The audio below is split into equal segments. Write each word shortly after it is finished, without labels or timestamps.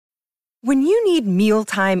When you need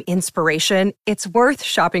mealtime inspiration, it's worth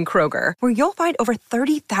shopping Kroger, where you'll find over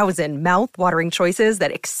 30,000 mouth-watering choices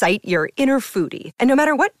that excite your inner foodie. And no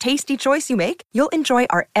matter what tasty choice you make, you'll enjoy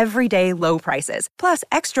our everyday low prices, plus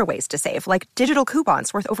extra ways to save, like digital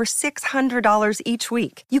coupons worth over $600 each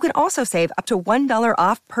week. You can also save up to $1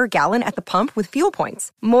 off per gallon at the pump with fuel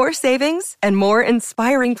points. More savings and more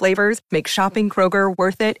inspiring flavors make shopping Kroger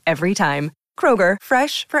worth it every time. Kroger,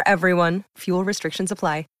 fresh for everyone. Fuel restrictions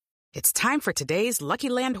apply. It's time for today's Lucky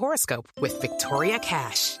Land horoscope with Victoria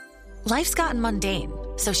Cash. Life's gotten mundane,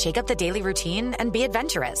 so shake up the daily routine and be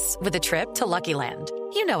adventurous with a trip to Lucky Land.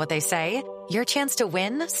 You know what they say, your chance to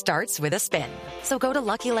win starts with a spin. So go to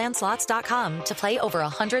LuckyLandSlots.com to play over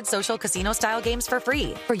 100 social casino-style games for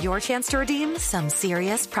free for your chance to redeem some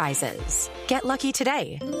serious prizes. Get lucky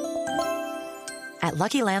today at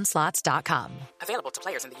LuckyLandSlots.com. Available to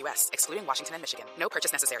players in the U.S., excluding Washington and Michigan. No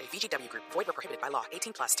purchase necessary. VGW Group. Void where prohibited by law.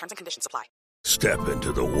 18+. Terms and conditions apply. Step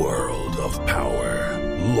into the world of power,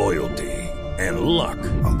 loyalty, and luck.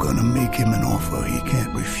 I'm gonna make him an offer he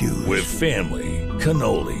can't refuse. With family,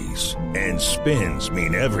 cannolis, and spins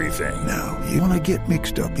mean everything. Now, you wanna get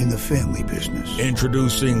mixed up in the family business.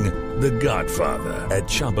 Introducing The Godfather at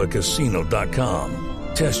ChumbaCasino.com.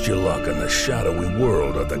 Test your luck in the shadowy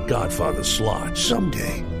world of The Godfather slot.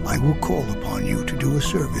 Someday, I will call upon you to do a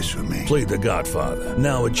service for me. Play The Godfather,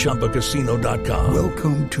 now at ChumbaCasino.com.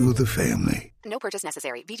 Welcome to the family. No purchase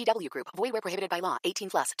necessary. VGW Group. Void where prohibited by law.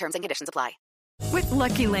 18+. Terms and conditions apply. With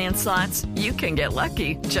Lucky Land Slots, you can get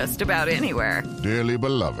lucky just about anywhere. Dearly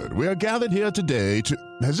beloved, we are gathered here today to...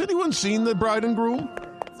 Has anyone seen the bride and groom?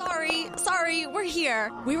 Sorry, we're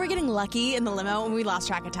here. We were getting lucky in the limo and we lost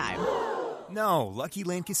track of time. No, Lucky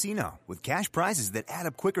Land Casino, with cash prizes that add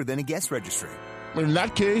up quicker than a guest registry. In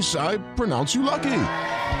that case, I pronounce you lucky.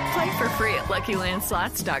 Play for free at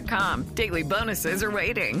LuckyLandSlots.com. Daily bonuses are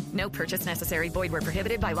waiting. No purchase necessary. Void where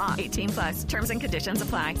prohibited by law. 18+. Terms and conditions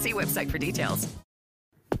apply. See website for details.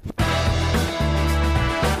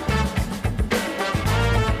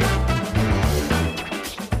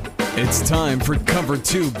 It's time for Cover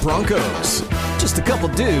 2 Broncos. Just a couple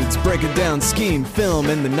dudes breaking down scheme, film,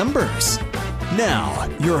 and the numbers. Now,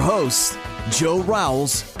 your host, Joe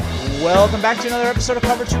Rowles. Welcome back to another episode of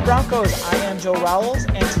Cover 2 Broncos. I am Joe Rowles,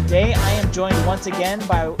 and today I am joined once again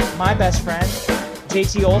by my best friend,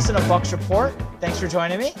 JT Olson of Bucks Report. Thanks for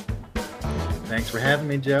joining me. Thanks for having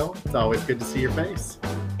me, Joe. It's always good to see your face.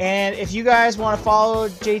 And if you guys want to follow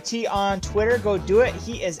JT on Twitter, go do it.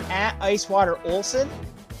 He is at Icewater Olson.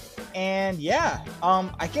 And yeah,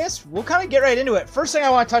 I guess we'll kind of get right into it. First thing I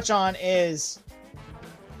want to touch on is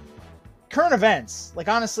current events. Like,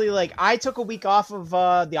 honestly, like, I took a week off of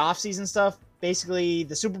the off-season stuff. Basically,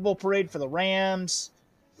 the Super Bowl parade for the Rams.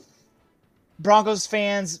 Broncos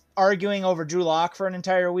fans arguing over Drew Lock for an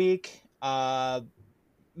entire week.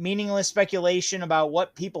 Meaningless speculation about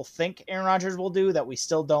what people think Aaron Rodgers will do that we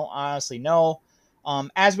still don't honestly know.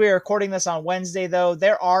 As we are recording this on Wednesday, though,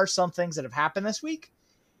 there are some things that have happened this week.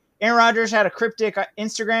 Aaron Rodgers had a cryptic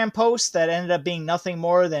Instagram post that ended up being nothing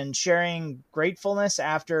more than sharing gratefulness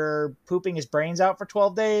after pooping his brains out for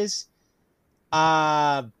 12 days.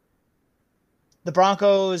 The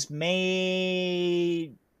Broncos had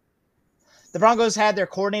their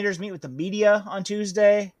coordinators meet with the media on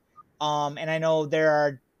Tuesday. And I know there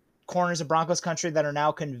are corners of Broncos country that are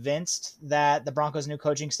now convinced that the Broncos' new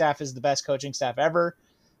coaching staff is the best coaching staff ever,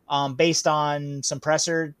 based on some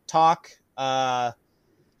presser talk.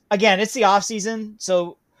 Again, it's the offseason,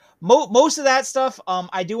 so most of that stuff,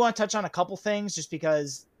 I do want to touch on a couple things just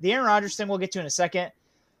because the Aaron Rodgers thing we'll get to in a second.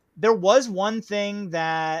 There was one thing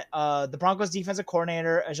that the Broncos defensive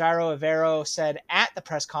coordinator, Ejiro Evero, said at the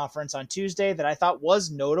press conference on Tuesday that I thought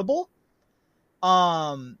was notable.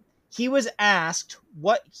 He was asked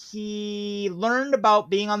what he learned about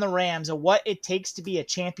being on the Rams and what it takes to be a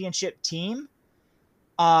championship team.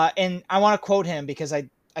 And I want to quote him because I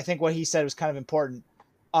think what he said was kind of important.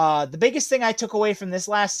 The biggest thing I took away from this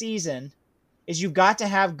last season is you've got to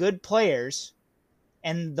have good players,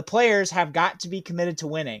 and the players have got to be committed to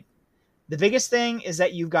winning. The biggest thing is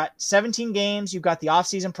that you've got 17 games, you've got the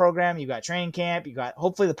offseason program, you've got training camp, you've got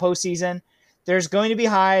hopefully the postseason. There's going to be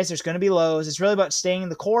highs, there's going to be lows. It's really about staying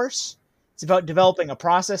the course. It's about developing a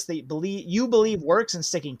process that you believe works and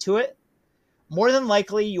sticking to it. More than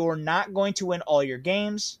likely, you're not going to win all your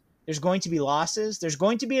games. There's going to be losses. There's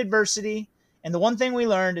going to be adversity. And the one thing we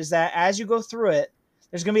learned is that as you go through it,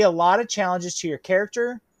 there's going to be a lot of challenges to your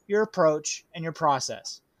character, your approach, and your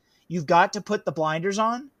process. You've got to put the blinders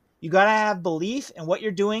on. You've got to have belief in what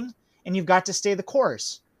you're doing, and you've got to stay the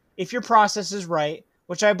course. If your process is right,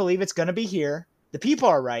 which I believe it's going to be here, the people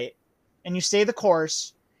are right, and you stay the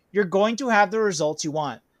course, you're going to have the results you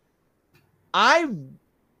want. I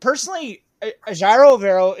personally, Jairo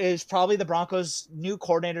Alvaro is probably the Broncos' new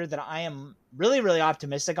coordinator that I am really, really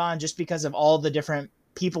optimistic on, just because of all the different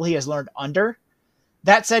people he has learned under.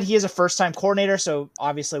 That said, he is a first-time coordinator, so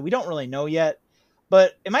obviously we don't really know yet.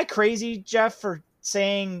 But am I crazy, Jeff, for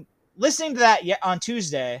listening to that on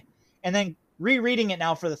Tuesday and then rereading it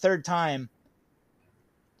now for the third time?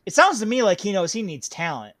 It sounds to me like he knows he needs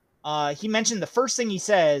talent. He mentioned the first thing he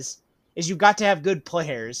says is you've got to have good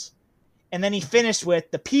players. And then he finished with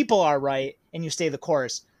the people are right and you stay the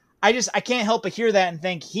course. I can't help but hear that and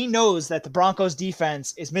think he knows that the Broncos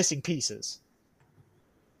defense is missing pieces.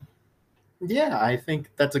 Yeah, I think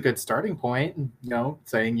that's a good starting point.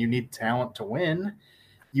 Saying you need talent to win.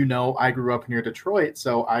 I grew up near Detroit,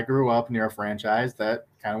 so I grew up near a franchise that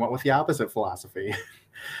kind of went with the opposite philosophy.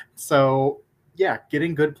 So, yeah,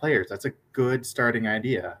 getting good players, that's a good starting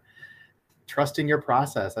idea. Trusting your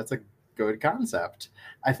process, that's a good concept.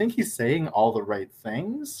 I think he's saying all the right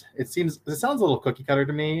things. It sounds a little cookie cutter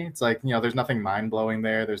to me. It's like, there's nothing mind blowing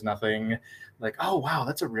there. There's nothing like, oh, wow,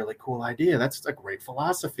 that's a really cool idea. That's a great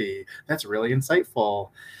philosophy. That's really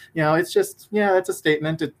insightful. It's just, it's a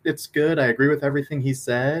statement. It's good. I agree with everything he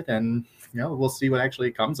said. And, we'll see what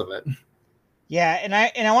actually comes of it. Yeah. And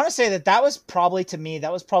I want to say that was probably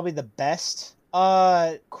the best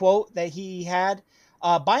quote that he had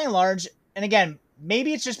by and large. And again,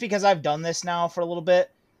 maybe it's just because I've done this now for a little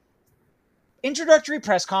bit. Introductory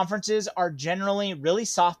press conferences are generally really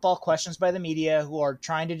softball questions by the media who are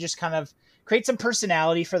trying to just kind of create some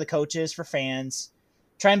personality for the coaches, for fans,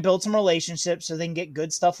 try and build some relationships so they can get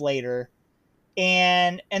good stuff later.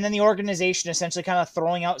 And then the organization essentially kind of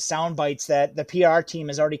throwing out sound bites that the PR team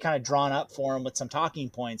has already kind of drawn up for them with some talking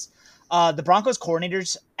points. The Broncos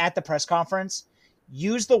coordinators at the press conference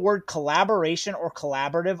use the word collaboration or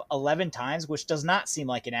collaborative 11 times, which does not seem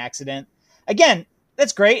like an accident. Again,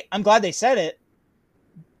 that's great. I'm glad they said it,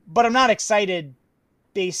 but I'm not excited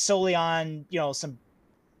based solely on,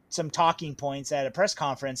 some talking points at a press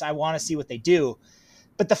conference. I want to see what they do.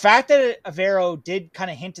 But the fact that Alvaro did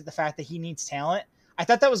kind of hint at the fact that he needs talent, I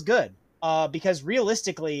thought that was good because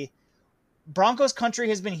realistically, Broncos country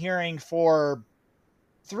has been hearing for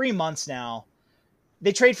 3 months now.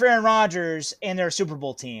 They trade for Aaron Rodgers and they're a Super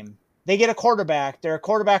Bowl team. They get a quarterback. They're a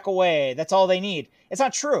quarterback away. That's all they need. It's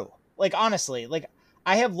not true. Like, honestly,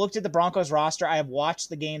 I have looked at the Broncos roster. I have watched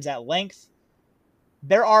the games at length.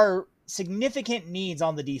 There are significant needs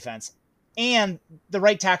on the defense and the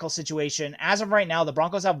right tackle situation. As of right now, the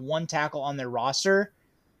Broncos have one tackle on their roster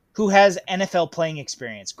who has NFL playing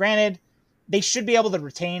experience. Granted, they should be able to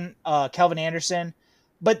retain Kelvin Anderson,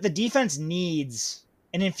 but the defense needs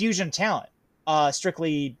an infusion of talent.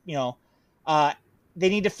 Strictly, they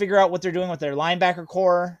need to figure out what they're doing with their linebacker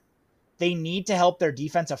core. They need to help their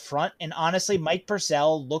defensive front. And honestly, Mike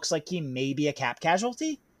Purcell looks like he may be a cap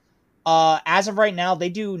casualty. As of right now, they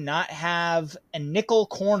do not have a nickel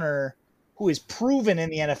corner who is proven in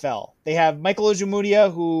the NFL. They have Michael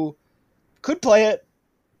Ojemudia, who could play it.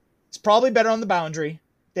 It's probably better on the boundary.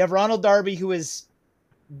 They have Ronald Darby, who is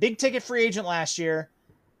big ticket free agent last year,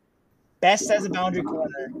 best as a boundary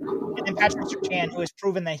corner. And then Patrick Surtain, who has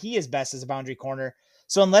proven that he is best as a boundary corner.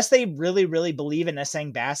 So unless they really, really believe in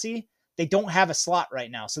Essang Bassey, they don't have a slot right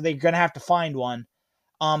now. So they're going to have to find one.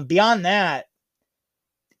 Beyond that,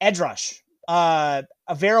 edge rush.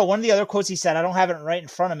 Alvaro, one of the other quotes he said, I don't have it right in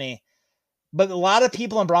front of me, but a lot of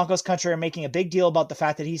people in Broncos country are making a big deal about the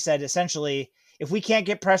fact that he said, essentially, if we can't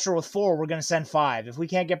get pressure with 4, we're going to send 5. If we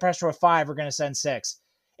can't get pressure with 5, we're going to send 6.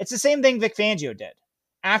 It's the same thing Vic Fangio did.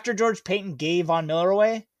 After George Payton gave Von Miller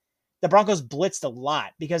away, the Broncos blitzed a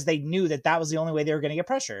lot because they knew that was the only way they were going to get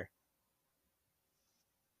pressure.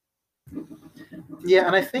 Yeah,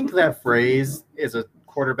 and I think that phrase is a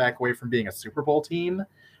quarterback away from being a Super Bowl team.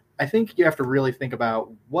 I think you have to really think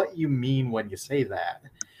about what you mean when you say that.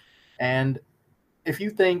 And if you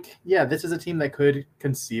think, yeah, this is a team that could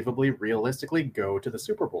conceivably, realistically go to the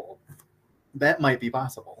Super Bowl, that might be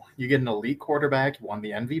possible. You get an elite quarterback, won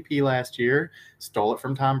the MVP last year, stole it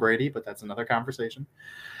from Tom Brady, but that's another conversation.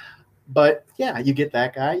 But yeah, you get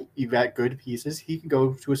that guy, you got good pieces, he can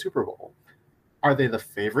go to a Super Bowl. Are they the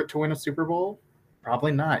favorite to win a Super Bowl?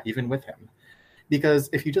 Probably not, even with him. Because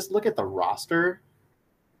if you just look at the roster,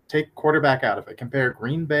 take quarterback out of it, compare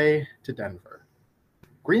Green Bay to Denver.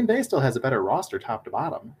 Green Bay still has a better roster top to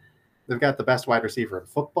bottom. They've got the best wide receiver in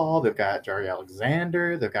football. They've got Jaire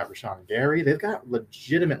Alexander. They've got Rashawn Gary. They've got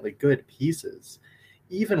legitimately good pieces,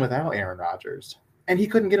 even without Aaron Rodgers. And he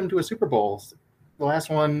couldn't get him to a Super Bowl. The last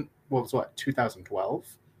one was, 2012?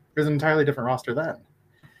 It was an entirely different roster then.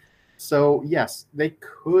 So, yes, they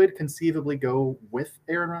could conceivably go with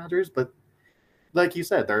Aaron Rodgers, but like you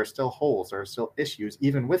said, there are still holes, there are still issues.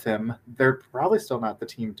 Even with him, they're probably still not the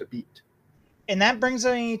team to beat. And that brings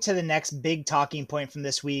me to the next big talking point from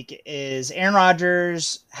this week is Aaron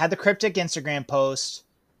Rodgers had the cryptic Instagram post.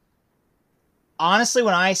 Honestly,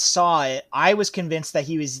 when I saw it, I was convinced that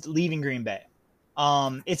he was leaving Green Bay.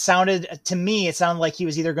 It sounded like he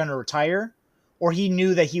was either going to retire or he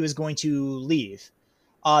knew that he was going to leave.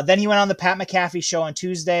 Then he went on the Pat McAfee show on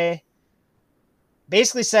Tuesday,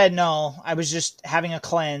 basically said, no, I was just having a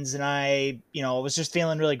cleanse and I was just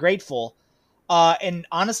feeling really grateful. And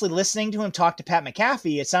honestly, listening to him talk to Pat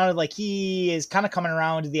McAfee, it sounded like he is kind of coming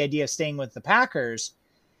around to the idea of staying with the Packers.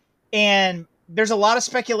 And there's a lot of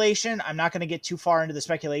speculation. I'm not going to get too far into the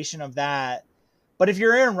speculation of that. But if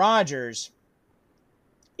you're Aaron Rodgers,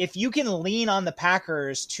 if you can lean on the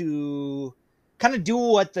Packers to kind of do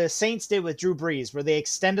what the Saints did with Drew Brees, where they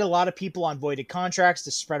extended a lot of people on voided contracts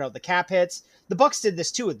to spread out the cap hits. The Bucs did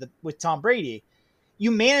this too with Tom Brady. You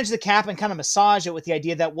manage the cap and kind of massage it with the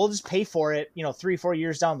idea that we'll just pay for it, 3-4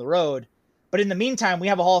 years down the road. But in the meantime, we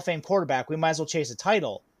have a Hall of Fame quarterback. We might as well chase a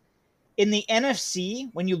title. In the NFC,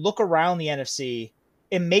 when you look around the NFC,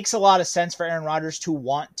 it makes a lot of sense for Aaron Rodgers to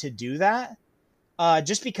want to do that.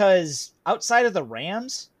 Just because outside of the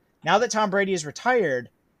Rams, now that Tom Brady is retired,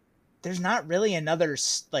 there's not really another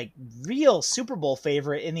real Super Bowl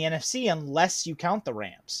favorite in the NFC unless you count the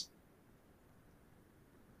Rams.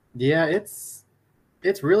 Yeah, it's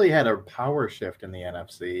really had a power shift in the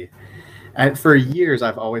NFC. And for years,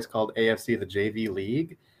 I've always called AFC the JV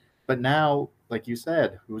league. But now, like you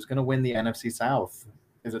said, who's going to win the NFC South?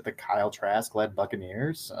 Is it the Kyle Trask-led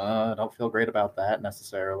Buccaneers? I don't feel great about that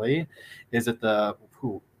necessarily. Is it the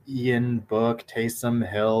Ian Book, Taysom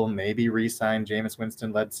Hill, maybe re-sign Jameis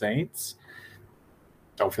Winston-led Saints?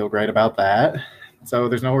 Don't feel great about that. So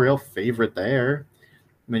there's no real favorite there.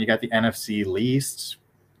 And then you got the NFC least.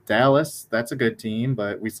 Dallas, that's a good team,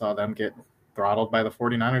 but we saw them get throttled by the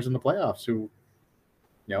 49ers in the playoffs, who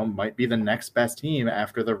might be the next best team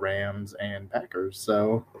after the Rams and Packers.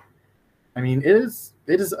 So, I mean, it is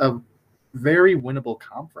a very winnable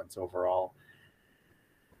conference overall.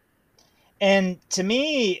 And to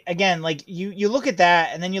me, again, you look at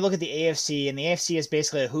that and then you look at the AFC, and the AFC is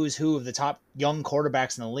basically a who's who of the top young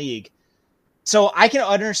quarterbacks in the league. So I can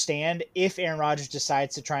understand if Aaron Rodgers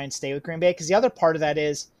decides to try and stay with Green Bay, because the other part of that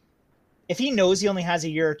is if he knows he only has a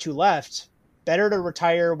year or two left, better to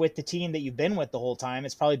retire with the team that you've been with the whole time.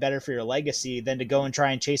 It's probably better for your legacy than to go and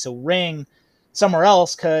try and chase a ring somewhere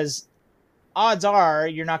else, because odds are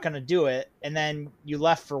you're not going to do it, and then you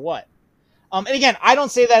left for what? And again, I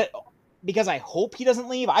don't say that because I hope he doesn't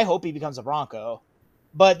leave. I hope he becomes a Bronco.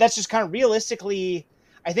 But that's just kind of realistically,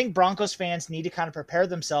 I think Broncos fans need to kind of prepare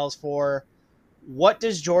themselves for what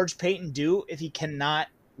does George Paton do if he cannot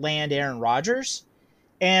land Aaron Rodgers?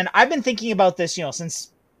 And I've been thinking about this,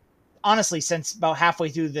 since about halfway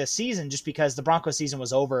through the season, just because the Broncos season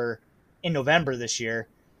was over in November this year.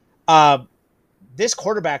 This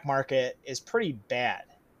quarterback market is pretty bad,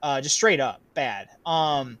 just straight up bad.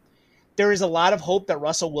 There is a lot of hope that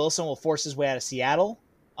Russell Wilson will force his way out of Seattle.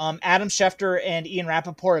 Adam Schefter and Ian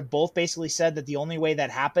Rappaport have both basically said that the only way that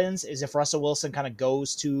happens is if Russell Wilson kind of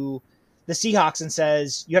goes to the Seahawks and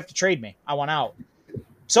says, you have to trade me. I want out.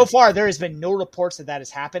 So far, there has been no reports that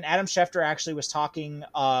has happened. Adam Schefter actually was talking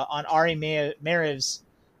on Ari Meriv's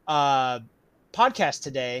podcast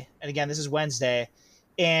today. And again, this is Wednesday,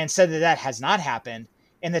 and said that has not happened.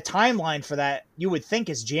 And the timeline for that, you would think,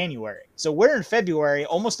 is January. So we're in February,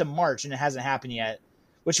 almost in March, and it hasn't happened yet,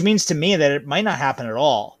 which means to me that it might not happen at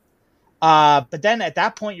all. But then at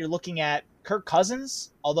that point, you're looking at Kirk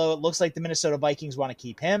Cousins, although it looks like the Minnesota Vikings want to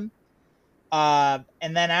keep him. And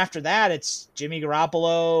then after that, it's Jimmy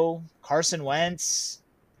Garoppolo, Carson Wentz,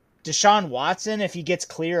 Deshaun Watson, if he gets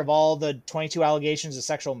clear of all the 22 allegations of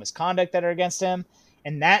sexual misconduct that are against him.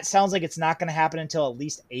 And that sounds like it's not going to happen until at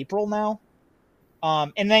least April now.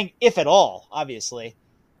 And then, if at all, obviously.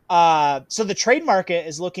 So the trade market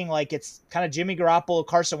is looking like it's kind of Jimmy Garoppolo,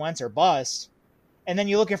 Carson Wentz, or bust. And then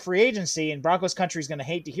you look at free agency, and Broncos country is going to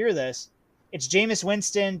hate to hear this. It's Jameis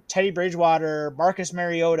Winston, Teddy Bridgewater, Marcus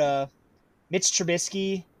Mariota, Mitch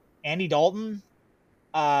Trubisky, Andy Dalton.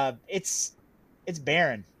 It's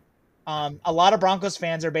barren. A lot of Broncos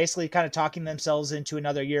fans are basically kind of talking themselves into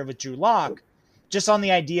another year with Drew Lock, just on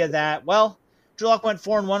the idea that, well, Drew Lock went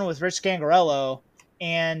 4-1 with Rich Scangarello,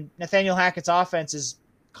 and Nathaniel Hackett's offense is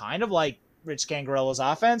kind of like Rich Scangarello's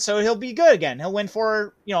offense, so he'll be good again. He'll win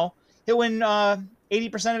 80%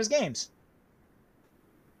 of his games.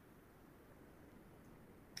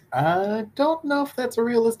 I don't know if that's a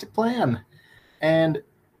realistic plan. And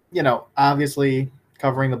Obviously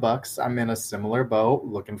covering the Bucks, I'm in a similar boat,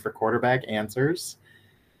 looking for quarterback answers.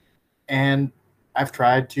 And I've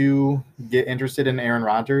tried to get interested in Aaron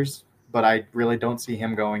Rodgers, but I really don't see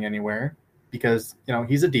him going anywhere because,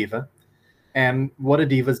 he's a diva. And what do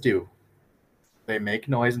divas do? They make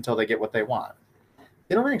noise until they get what they want.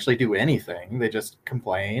 They don't actually do anything. They just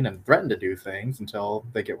complain and threaten to do things until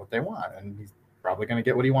they get what they want. And he's probably going to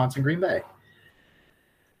get what he wants in Green Bay.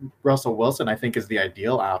 Russell Wilson, I think, is the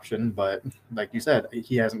ideal option, but like you said,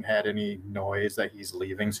 he hasn't had any noise that he's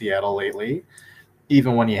leaving Seattle lately.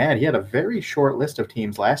 Even when he had a very short list of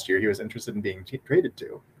teams last year he was interested in being traded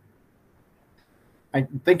to. I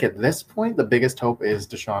think at this point, the biggest hope is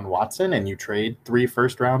Deshaun Watson, and you trade 3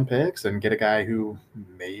 first-round picks and get a guy who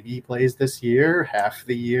maybe plays this year, half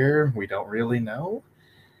the year, we don't really know,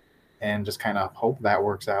 and just kind of hope that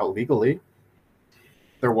works out legally.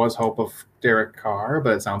 There was hope of Derek Carr,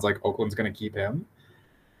 but it sounds like Oakland's going to keep him.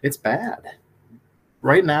 It's bad.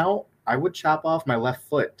 Right now, I would chop off my left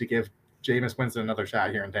foot to give Jameis Winston another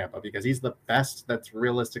shot here in Tampa because he's the best that's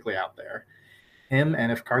realistically out there. Him, and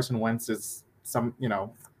if Carson Wentz is on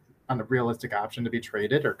a realistic option to be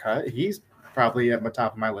traded or cut, he's probably at the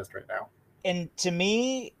top of my list right now. And to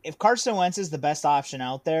me, if Carson Wentz is the best option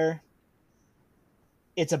out there,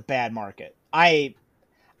 it's a bad market. My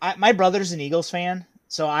brother's an Eagles fan,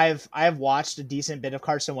 so I've watched a decent bit of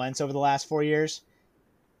Carson Wentz over the last 4 years.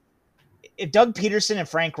 If Doug Peterson and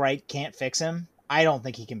Frank Reich can't fix him, I don't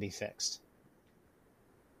think he can be fixed.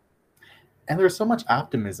 And there's so much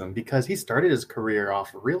optimism because he started his career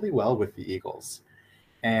off really well with the Eagles.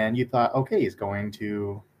 And you thought, okay, he's going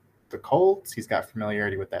to the Colts. He's got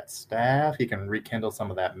familiarity with that staff. He can rekindle some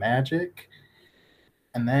of that magic.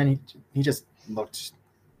 And then he just looked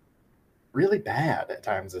really bad at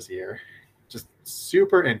times this year. Just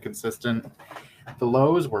super inconsistent. The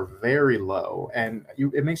lows were very low. And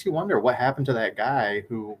it makes you wonder what happened to that guy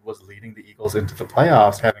who was leading the Eagles into the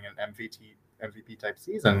playoffs, having an MVP type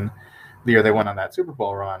season the year they went on that Super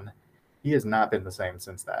Bowl run. He has not been the same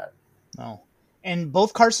since that. No. And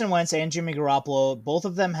both Carson Wentz and Jimmy Garoppolo, both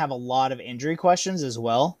of them have a lot of injury questions as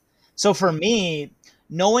well. So for me,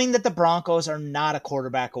 knowing that the Broncos are not a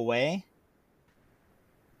quarterback away,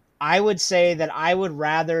 I would say that I would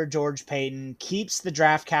rather George Paton keeps the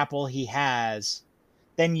draft capital he has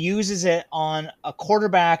than uses it on a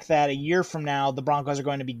quarterback that a year from now the Broncos are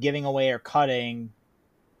going to be giving away or cutting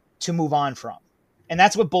to move on from. And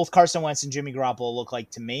that's what both Carson Wentz and Jimmy Garoppolo look like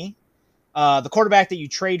to me. The quarterback that you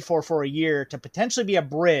trade for a year to potentially be a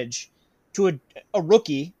bridge to a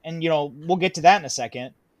rookie, and we'll get to that in a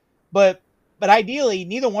second. But ideally,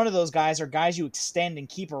 neither one of those guys are guys you extend and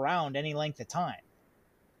keep around any length of time.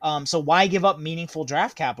 So why give up meaningful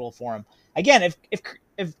draft capital for him? Again,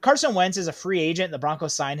 if Carson Wentz is a free agent and the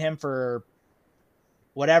Broncos sign him for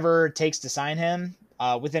whatever it takes to sign him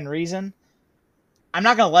within reason, I'm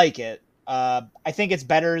not going to like it. I think it's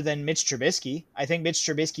better than Mitch Trubisky. I think Mitch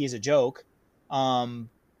Trubisky is a joke. But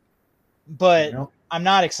I'm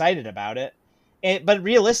not excited about it. But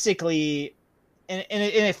realistically, and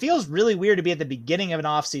it feels really weird to be at the beginning of an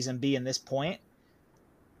offseason, be in this point.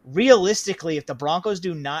 Realistically, if the Broncos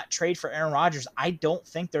do not trade for Aaron Rodgers, I don't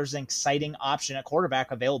think there's an exciting option at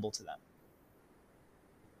quarterback available to them.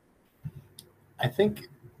 I think,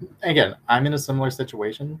 again, I'm in a similar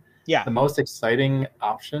situation. Yeah. The most exciting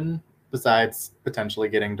option, besides potentially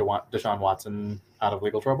getting Deshaun Watson out of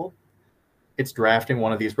legal trouble, it's drafting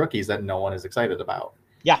one of these rookies that no one is excited about.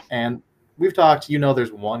 Yeah. And we've talked,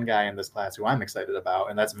 there's one guy in this class who I'm excited about,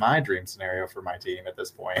 and that's my dream scenario for my team at this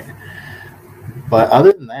point. But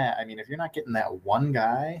other than that, if you're not getting that one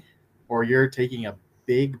guy, or you're taking a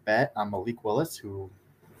big bet on Malik Willis, who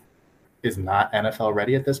is not NFL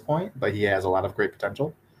ready at this point, but he has a lot of great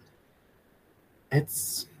potential,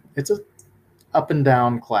 it's a up and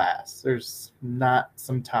down class. There's not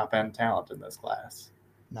some top end talent in this class.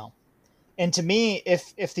 No. And to me,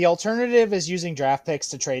 if the alternative is using draft picks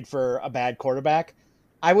to trade for a bad quarterback,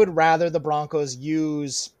 I would rather the Broncos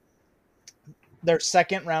use their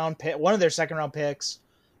second round pick, one of their second round picks,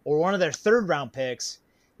 or one of their third round picks,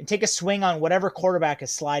 and take a swing on whatever quarterback is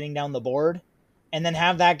sliding down the board, and then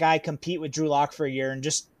have that guy compete with Drew Lock for a year and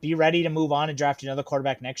just be ready to move on and draft another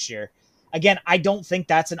quarterback next year. Again, I don't think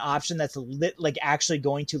that's an option that's actually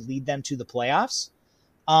going to lead them to the playoffs.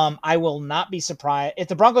 I will not be surprised if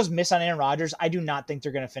the Broncos miss on Aaron Rodgers. I do not think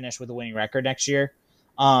they're going to finish with a winning record next year.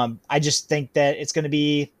 I just think that it's going to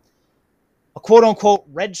be a quote unquote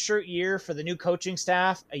red shirt year for the new coaching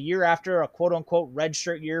staff a year after a quote unquote red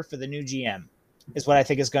shirt year for the new GM is what I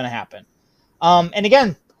think is going to happen. And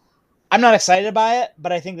again, I'm not excited by it,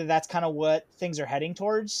 but I think that that's kind of what things are heading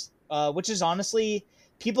towards, which is honestly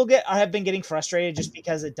people have been getting frustrated just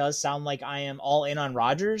because it does sound like I am all in on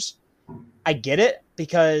Rodgers. I get it,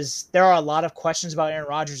 because there are a lot of questions about Aaron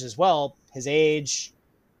Rodgers as well. His age,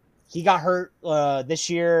 he got hurt this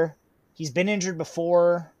year. He's been injured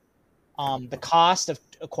before. The cost of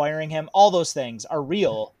acquiring him, all those things are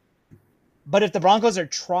real. But if the Broncos are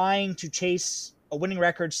trying to chase a winning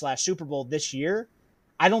record / Super Bowl this year,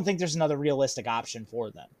 I don't think there's another realistic option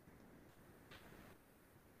for them.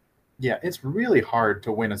 Yeah, it's really hard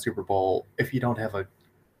to win a Super Bowl if you don't have a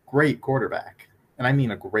great quarterback. And I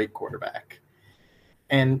mean a great quarterback.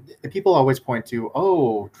 And people always point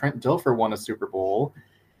to, Trent Dilfer won a Super Bowl.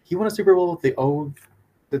 He won a Super Bowl with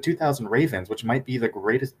the 2000 Ravens, which might be the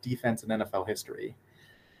greatest defense in NFL history.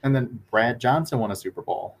 And then Brad Johnson won a Super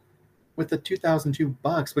Bowl with the 2002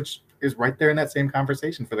 Bucks, which is right there in that same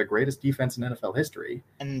conversation for the greatest defense in NFL history.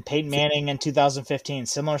 And Peyton Manning in 2015,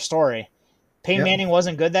 similar story. Peyton Manning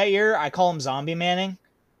wasn't good that year. I call him Zombie Manning.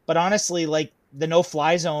 But honestly, like, the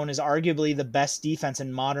no-fly zone is arguably the best defense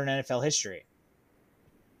in modern NFL history.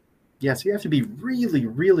 Yes, you have to be really,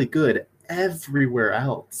 really good everywhere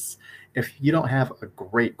else if you don't have a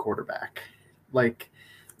great quarterback. Like,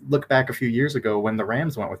 look back a few years ago when the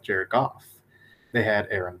Rams went with Jared Goff. They had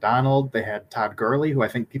Aaron Donald. They had Todd Gurley, who I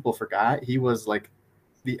think people forgot. He was like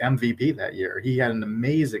the MVP that year. He had an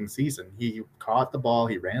amazing season. He caught the ball.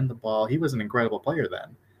 He ran the ball. He was an incredible player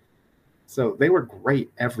then. So they were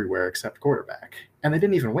great everywhere except quarterback. And they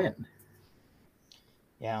didn't even win.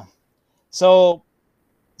 Yeah. So,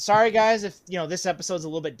 sorry guys if, this episode's a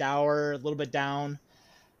little bit dour, a little bit down.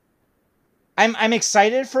 I'm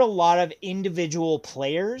excited for a lot of individual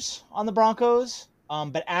players on the Broncos.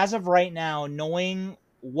 But as of right now, knowing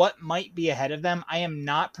what might be ahead of them, I am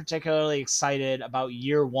not particularly excited about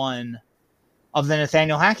year one of the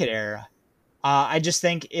Nathaniel Hackett era. I just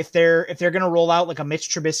think if they're going to roll out like a Mitch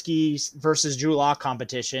Trubisky versus Drew Lock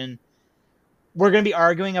competition, we're going to be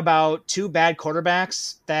arguing about two bad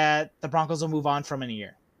quarterbacks that the Broncos will move on from in a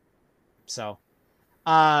year. So,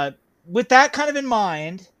 with that kind of in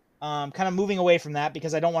mind, kind of moving away from that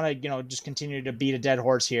because I don't want to, just continue to beat a dead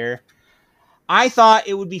horse here. I thought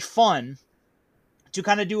it would be fun to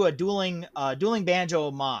kind of do a dueling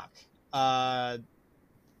banjo mock, kind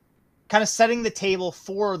of setting the table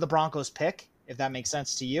for the Broncos pick, if that makes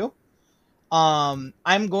sense to you.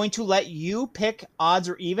 I'm going to let you pick odds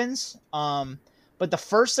or evens. But the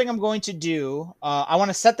first thing I'm going to do, I want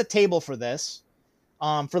to set the table for this,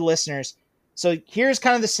 for listeners. So here's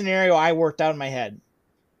kind of the scenario I worked out in my head.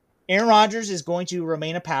 Aaron Rodgers is going to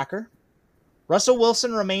remain a Packer. Russell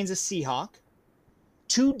Wilson remains a Seahawk.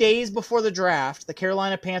 2 days before the draft, the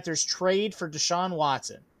Carolina Panthers trade for Deshaun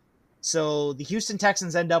Watson. So the Houston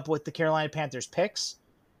Texans end up with the Carolina Panthers picks.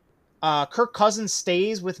 Kirk Cousins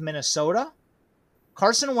stays with Minnesota.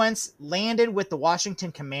 Carson Wentz landed with the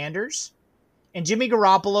Washington Commanders. And Jimmy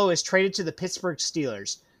Garoppolo is traded to the Pittsburgh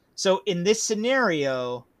Steelers. So in this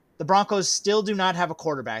scenario, the Broncos still do not have a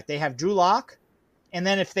quarterback. They have Drew Lock. And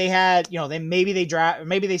then if they had, maybe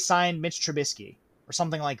they signed Mitch Trubisky or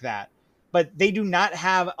something like that. But they do not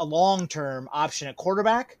have a long-term option at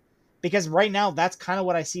quarterback because right now that's kind of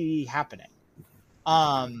what I see happening.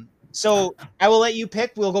 So I will let you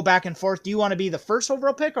pick. We'll go back and forth. Do you want to be the first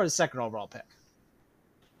overall pick or the second overall pick?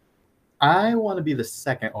 I want to be the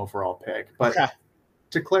second overall pick. But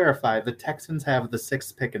to clarify, the Texans have the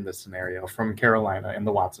 6th pick in this scenario from Carolina in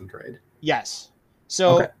the Watson trade. Yes.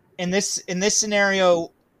 So in this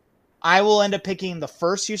scenario, I will end up picking the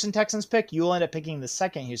first Houston Texans pick. You will end up picking the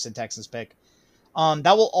second Houston Texans pick.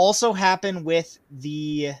 That will also happen with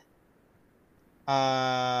the...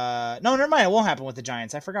 no, never mind. It won't happen with the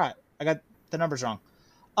Giants. I forgot. I got the numbers wrong.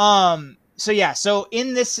 So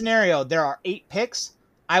in this scenario, there are 8 picks.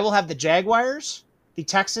 I will have the Jaguars, the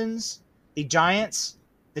Texans, the Giants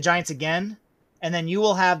again, and then you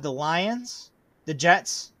will have the Lions, the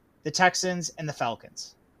Jets, the Texans, and the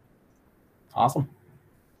Falcons. Awesome.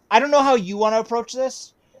 I don't know how you want to approach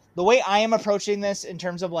this. The way I am approaching this in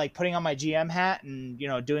terms of like putting on my GM hat and,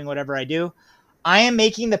 doing whatever I do, I am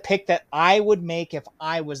making the pick that I would make if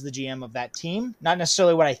I was the GM of that team. Not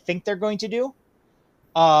necessarily what I think they're going to do,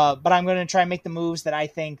 but I'm going to try and make the moves that I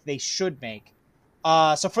think they should make.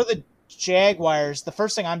 So for the Jaguars, the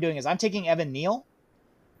first thing I'm doing is I'm taking Evan Neal.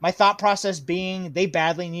 My thought process being they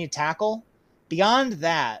badly need a tackle. Beyond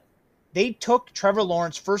that, they took Trevor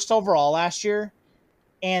Lawrence first overall last year,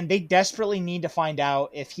 and they desperately need to find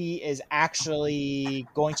out if he is actually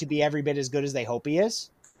going to be every bit as good as they hope he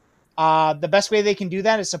is. The best way they can do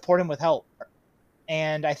that is support him with help.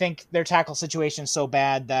 And I think their tackle situation is so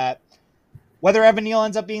bad that whether Evan Neal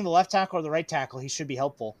ends up being the left tackle or the right tackle, he should be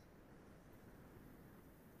helpful.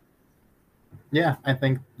 Yeah, I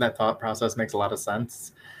think that thought process makes a lot of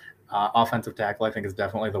sense. Offensive tackle, I think, is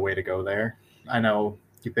definitely the way to go there. I know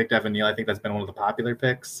you picked Evan Neal. I think that's been one of the popular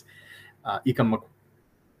picks. I can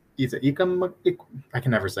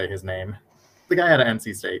never say his name. The guy out of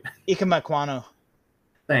NC State. Ikem Ekwonu.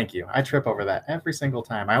 Thank you. I trip over that every single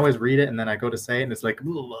time. I always read it, and then I go to say it, and it's like,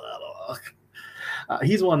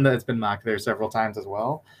 he's one that's been mocked there several times as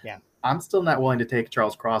well. Yeah. I'm still not willing to take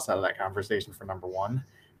Charles Cross out of that conversation for number one,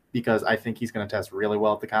 because I think he's going to test really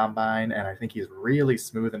well at the combine, and I think he's really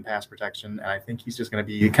smooth in pass protection, and I think he's just going to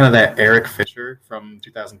be kind of that Eric Fisher from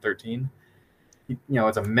 2013.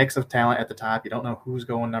 It's a mix of talent at the top. You don't know who's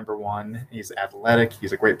going number one. He's athletic.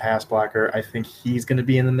 He's a great pass blocker. I think he's going to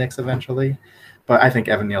be in the mix eventually, but I think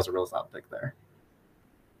Evan Neal's a real solid pick there.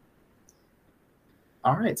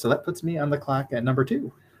 All right, so that puts me on the clock at number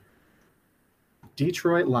 2.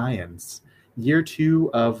 Detroit Lions. Year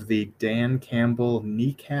 2 of the Dan Campbell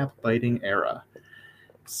kneecap biting era.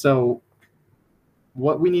 So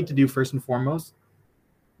what we need to do first and foremost,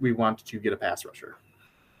 we want to get a pass rusher.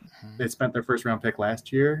 They spent their first round pick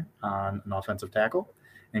last year on an offensive tackle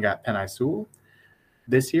and got Penei Sewell.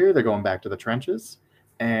 This year, they're going back to the trenches,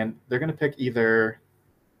 and they're going to pick either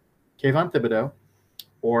Kayvon Thibodeau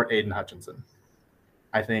or Aiden Hutchinson.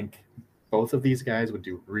 I think both of these guys would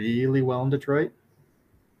do really well in Detroit.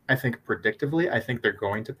 I think predictably, I think they're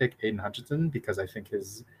going to pick Aiden Hutchinson because I think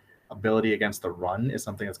his ability against the run is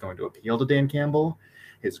something that's going to appeal to Dan Campbell.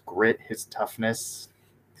 His grit, his toughness.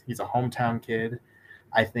 He's a hometown kid.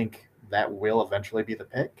 I think that will eventually be the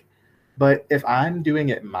pick. But if I'm doing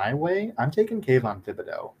it my way, I'm taking Kayvon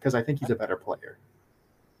Thibodeau because I think he's a better player.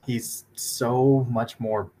 He's so much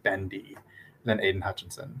more bendy than Aiden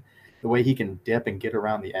Hutchinson. The way he can dip and get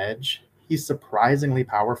around the edge, he's surprisingly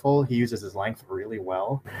powerful. He uses his length really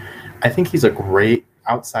well. I think he's a great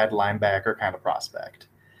outside linebacker kind of prospect.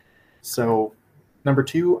 So, number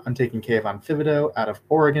 2, I'm taking Kayvon Thibodeau out of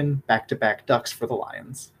Oregon, back-to-back Ducks for the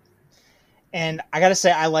Lions. And I got to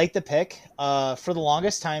say, I like the pick. For the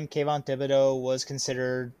longest time, Kayvon Thibodeau was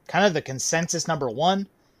considered kind of the consensus number 1.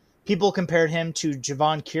 People compared him to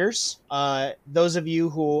Javon Kearse. Those of you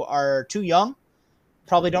who are too young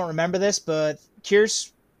probably don't remember this, but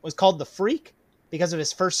Kearse was called the Freak because of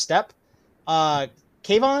his first step.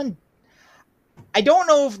 Kayvon, I don't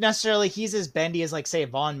know if necessarily he's as bendy as, like, say,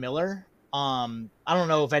 Von Miller. I don't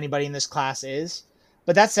know if anybody in this class is.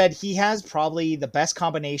 But that said, he has probably the best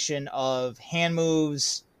combination of hand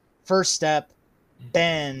moves, first step,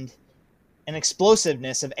 bend, and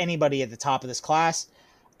explosiveness of anybody at the top of this class.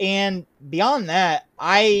 And beyond that,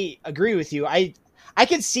 I agree with you. I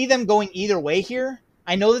could see them going either way here.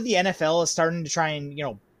 I know that the NFL is starting to try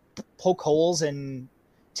and, poke holes in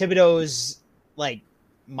Thibodeau's,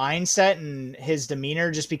 mindset and his demeanor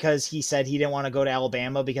just because he said he didn't want to go to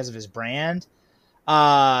Alabama because of his brand.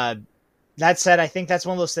 That said, I think that's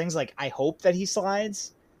one of those things, I hope that he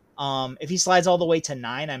slides. If he slides all the way to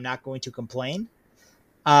 9, I'm not going to complain.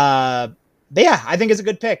 But yeah, I think it's a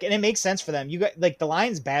good pick, and it makes sense for them. You got, the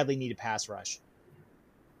Lions badly need a pass rush.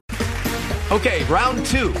 Okay, round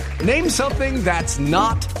 2. Name something that's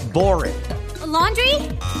not boring. A laundry?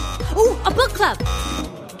 Ooh, a book club.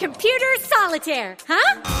 Computer solitaire,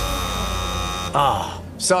 huh? Ah,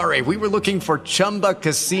 sorry, we were looking for Chumba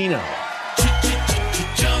Casino.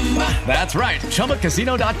 That's right.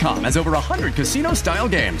 ChumbaCasino.com has over 100 casino-style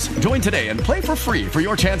games. Join today and play for free for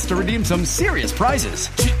your chance to redeem some serious prizes.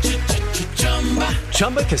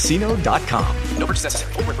 ChumbaCasino.com. No purchase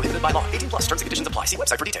necessary. Void where prohibited by law. 18+. Terms and conditions apply. See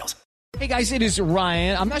website for details. Hey guys, it is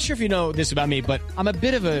Ryan. I'm not sure if you know this about me, but I'm a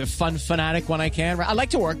bit of a fun fanatic when I can. I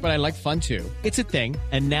like to work, but I like fun too. It's a thing.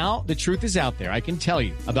 And now the truth is out there. I can tell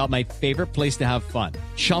you about my favorite place to have fun.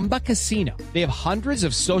 Chumba Casino. They have hundreds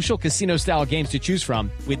of social casino style games to choose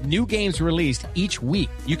from with new games released each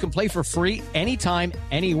week. You can play for free anytime,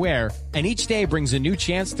 anywhere. And each day brings a new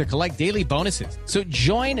chance to collect daily bonuses. So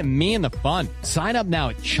join me in the fun. Sign up now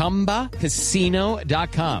at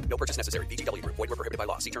ChumbaCasino.com. No purchase necessary. VGW Group. Void where prohibited by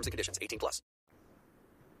law. See terms and conditions. 18+.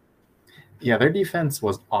 Yeah, their defense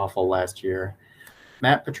was awful last year.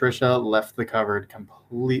 Matt Patricia left the cupboard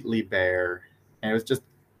completely bare, and it was just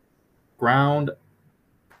ground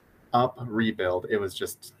up rebuild. It was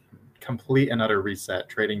just complete and utter reset,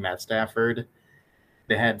 trading Matt Stafford.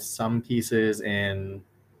 They had some pieces in,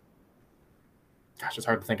 it's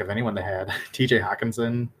hard to think of anyone they had. TJ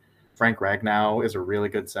Hawkinson, Frank Ragnow is a really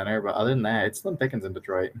good center, but other than that, it's slim pickings in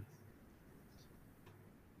Detroit.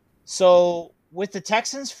 So with the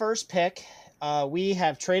Texans' first pick, we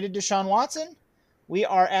have traded Deshaun Watson. We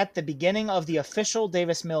are at the beginning of the official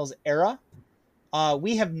Davis Mills era.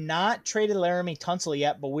 We have not traded Laramie Tunsil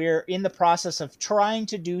yet, but we're in the process of trying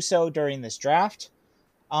to do so during this draft.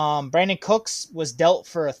 Brandon Cooks was dealt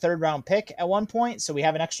for a 3rd-round pick at one point, so we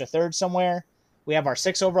have an extra 3rd somewhere. We have our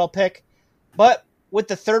 6th overall pick. But with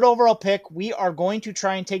the 3rd overall pick, we are going to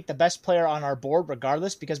try and take the best player on our board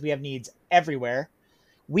regardless because we have needs everywhere.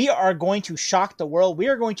 We are going to shock the world. We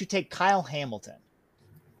are going to take Kyle Hamilton.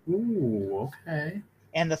 Ooh, okay.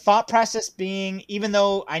 And the thought process being, even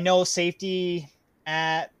though I know safety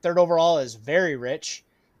at 3rd overall is very rich,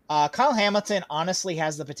 Kyle Hamilton honestly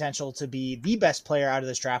has the potential to be the best player out of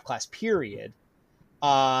this draft class, period.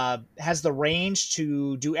 Has the range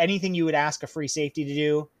to do anything you would ask a free safety to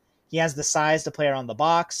do. He has the size to play around the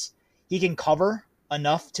box. He can cover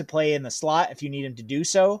enough to play in the slot if you need him to do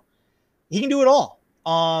so. He can do it all.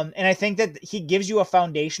 And I think that he gives you a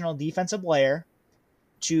foundational defensive player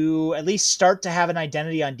to at least start to have an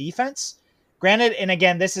identity on defense. Granted, and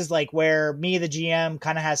again, this is like where me, the GM,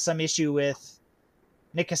 kind of has some issue with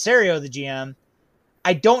Nick Caserio, the GM.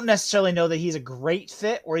 I don't necessarily know that he's a great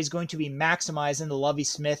fit or he's going to be maximized in the Lovie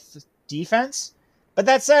Smith defense. But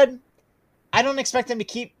that said, I don't expect them to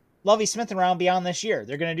keep Lovie Smith around beyond this year.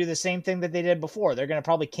 They're going to do the same thing that they did before. They're going to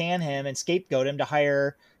probably can him and scapegoat him to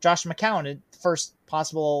hire Josh McCown at first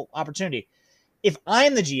possible opportunity. If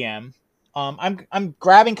I'm the GM, I'm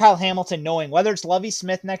grabbing Kyle Hamilton knowing whether it's Lovie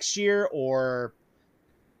Smith next year or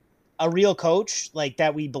a real coach like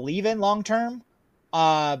that we believe in long term.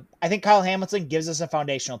 I think Kyle Hamilton gives us a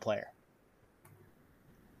foundational player.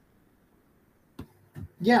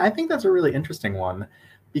 Yeah, I think that's a really interesting one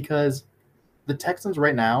because the Texans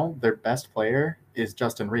right now, their best player is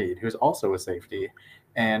Justin Reed, who's also a safety,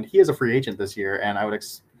 and he is a free agent this year. And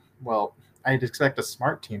I'd expect a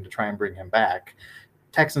smart team to try and bring him back.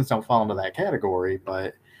 Texans don't fall into that category,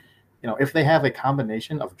 but if they have a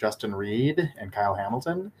combination of Justin Reed and Kyle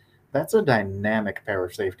Hamilton, that's a dynamic pair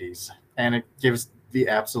of safeties, and it gives the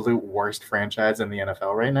absolute worst franchise in the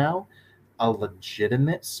NFL right now a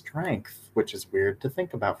legitimate strength, which is weird to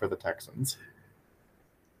think about for the Texans.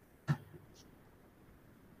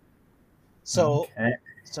 So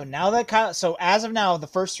as of now, the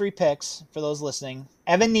first 3 picks for those listening: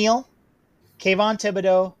 Evan Neal, Kayvon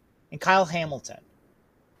Thibodeau, and Kyle Hamilton.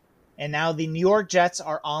 And now the New York Jets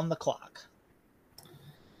are on the clock.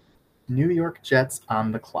 New York Jets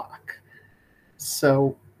on the clock.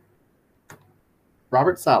 So,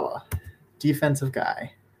 Robert Saleh, defensive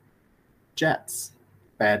guy. Jets,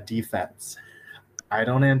 bad defense. I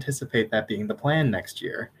don't anticipate that being the plan next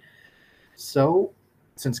year. So,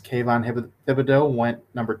 since Kayvon Thibodeau went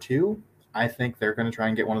number 2, I think they're going to try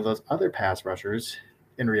and get one of those other pass rushers.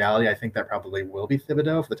 In reality, I think that probably will be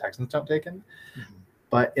Thibodeau if the Texans don't take him. Mm-hmm.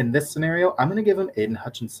 But in this scenario, I'm going to give him Aiden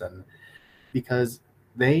Hutchinson because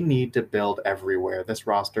they need to build everywhere. This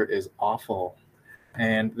roster is awful.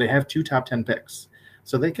 And they have 2 top 10 picks.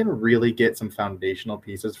 So they can really get some foundational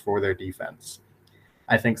pieces for their defense.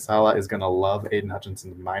 I think Saleh is going to love Aiden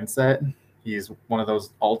Hutchinson's mindset. He's one of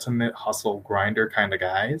those ultimate hustle grinder kind of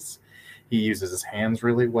guys. He uses his hands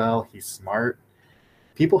really well. He's smart.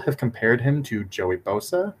 People have compared him to Joey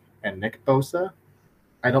Bosa and Nick Bosa.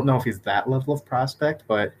 I don't know if he's that level of prospect,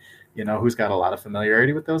 but who's got a lot of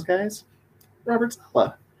familiarity with those guys? Robert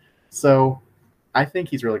Saleh. So I think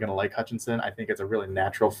he's really going to like Hutchinson. I think it's a really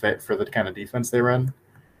natural fit for the kind of defense they run.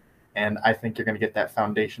 And I think you're going to get that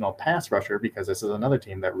foundational pass rusher because this is another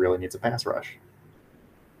team that really needs a pass rush.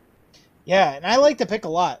 Yeah, and I like the pick a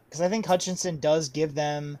lot because I think Hutchinson does give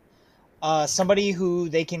them somebody who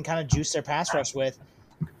they can kind of juice their pass rush with.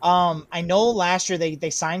 I know last year they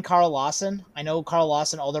signed Carl Lawson. I know Carl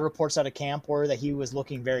Lawson, all the reports out of camp were that he was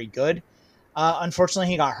looking very good.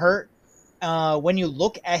 Unfortunately, he got hurt. When you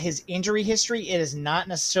look at his injury history, it is not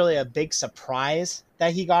necessarily a big surprise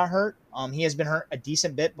that he got hurt. He has been hurt a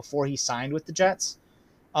decent bit before he signed with the Jets.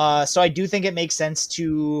 So I do think it makes sense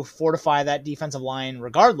to fortify that defensive line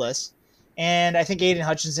regardless. And I think Aiden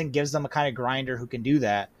Hutchinson gives them a kind of grinder who can do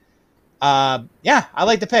that. Yeah, I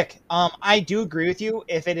like the pick. I do agree with you.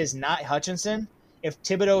 If it is not Hutchinson, if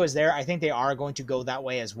Thibodeau is there, I think they are going to go that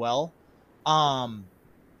way as well.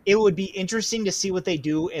 It would be interesting to see what they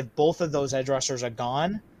do if both of those edge rushers are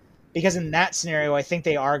gone, because in that scenario, I think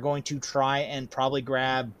they are going to try and probably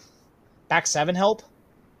grab back 7 help.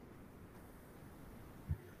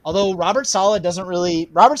 Although Robert Saleh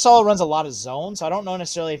runs a lot of zone, so I don't know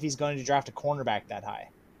necessarily if he's going to draft a cornerback that high.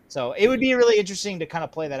 So it would be really interesting to kind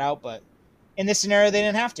of play that out, but in this scenario, they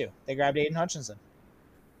didn't have to. They grabbed Aiden Hutchinson.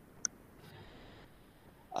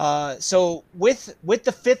 So with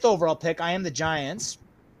the 5th overall pick, I am the Giants.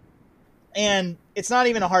 And it's not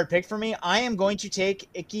even a hard pick for me. I am going to take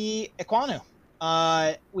Ike Ekwonu.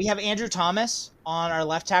 We have Andrew Thomas on our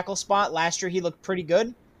left tackle spot. Last year he looked pretty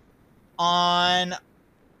good. On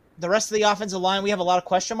the rest of the offensive line, we have a lot of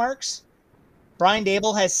question marks. Brian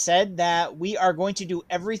Daboll has said that we are going to do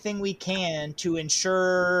everything we can to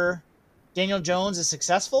ensure Daniel Jones is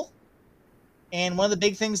successful. And one of the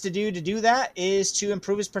big things to do that is to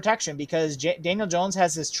improve his protection, because Daniel Jones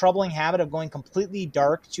has this troubling habit of going completely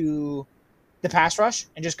dark to the pass rush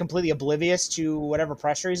and just completely oblivious to whatever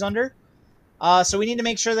pressure he's under. So we need to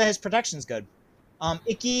make sure that his protection's good.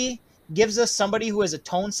 Icky gives us somebody who is a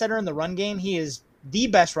tone setter in the run game. He is the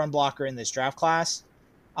best run blocker in this draft class.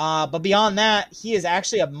 But beyond that, he is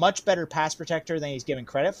actually a much better pass protector than he's given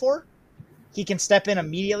credit for. He can step in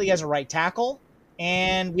immediately as a right tackle,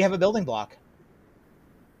 and we have a building block.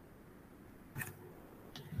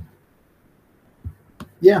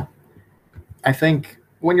 Yeah. I think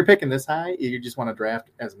when you're picking this high, you just want to draft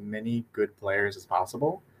as many good players as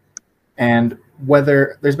possible. And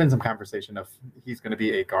whether there's been some conversation of he's going to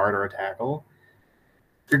be a guard or a tackle,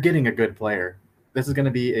 you're getting a good player. This is going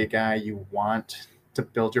to be a guy you want to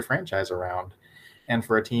build your franchise around. And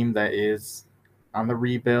for a team that is on the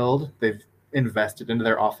rebuild, they've invested into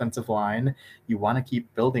their offensive line, you want to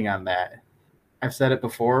keep building on that. I've said it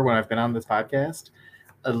before when I've been on this podcast,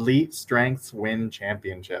 elite strengths win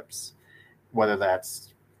championships, whether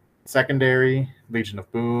that's secondary, Legion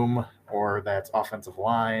of Boom, or that's offensive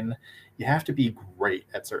line. You have to be great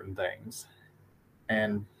at certain things.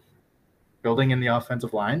 And building in the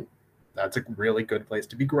offensive line, that's a really good place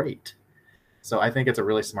to be great. So I think it's a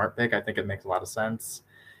really smart pick. I think it makes a lot of sense.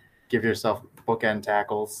 Give yourself bookend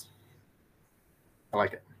tackles. I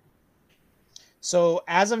like it. So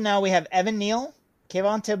as of now, we have Evan Neal,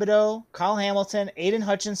 Kayvon Thibodeau, Kyle Hamilton, Aiden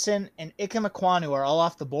Hutchinson, and Ikem Ekwonu are all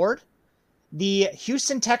off the board. The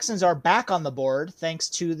Houston Texans are back on the board thanks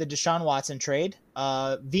to the Deshaun Watson trade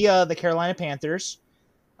via the Carolina Panthers.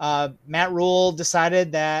 Matt Rule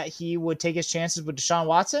decided that he would take his chances with Deshaun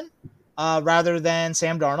Watson rather than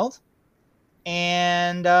Sam Darnold.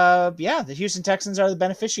 And, the Houston Texans are the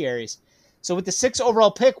beneficiaries. So with the 6th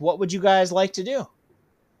overall pick, what would you guys like to do?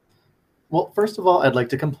 Well, first of all, I'd like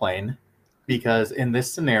to complain because in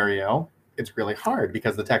this scenario, it's really hard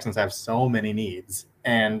because the Texans have so many needs.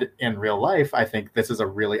 And in real life, I think this is a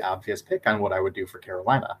really obvious pick on what I would do for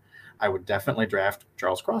Carolina. I would definitely draft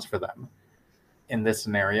Charles Cross for them. In this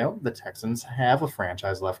scenario, the Texans have a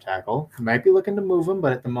franchise left tackle. Might be looking to move him,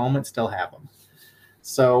 but at the moment still have him.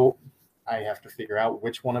 So I have to figure out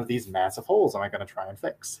which one of these massive holes am I going to try and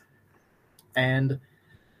fix. And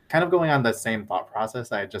kind of going on the same thought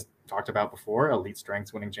process I had just talked about before, elite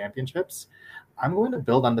strengths winning championships, I'm going to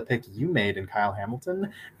build on the pick you made in Kyle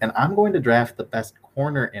Hamilton, and I'm going to draft the best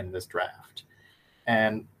corner in this draft.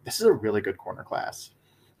 And this is a really good corner class.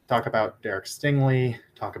 Talk about Derek Stingley,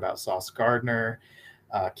 talk about Sauce Gardner,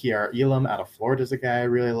 Kiara Elam out of Florida is a guy I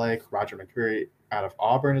really like, Roger McCreary out of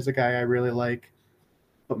Auburn is a guy I really like.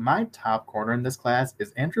 But my top corner in this class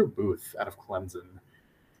is Andrew Booth out of Clemson.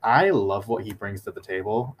 I love what he brings to the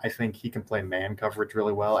table. I think he can play man coverage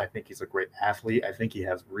really well. I think he's a great athlete. I think he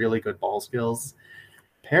has really good ball skills.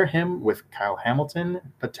 Pair him with Kyle Hamilton,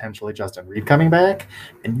 potentially Justin Reed coming back,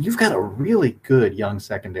 and you've got a really good young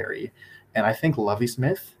secondary. And I think Lovie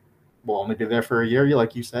Smith will only be there for a year,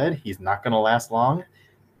 like you said. He's not going to last long.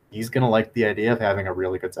 He's going to like the idea of having a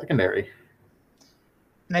really good secondary.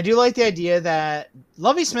 And I do like the idea that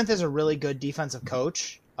Lovie Smith is a really good defensive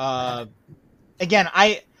coach. Again,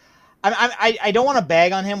 I don't want to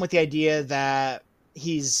bag on him with the idea that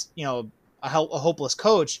he's, a hopeless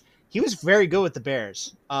coach. He was very good with the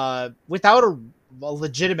Bears without a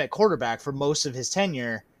legitimate quarterback for most of his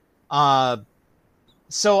tenure.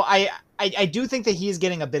 So I do think that he's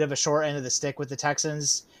getting a bit of a short end of the stick with the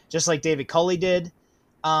Texans, just like David Culley did.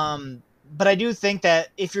 But I do think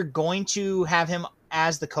that if you're going to have him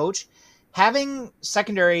as the coach, having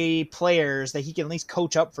secondary players that he can at least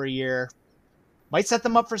coach up for a year might set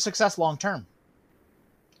them up for success long term.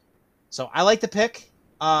 So I like the pick.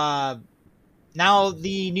 Now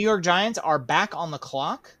the New York Giants are back on the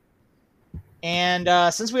clock.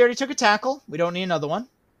 And since we already took a tackle, we don't need another one.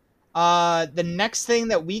 The next thing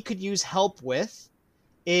that we could use help with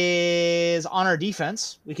is on our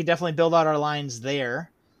defense. We could definitely build out our lines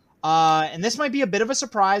there. And this might be a bit of a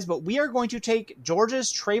surprise, but we are going to take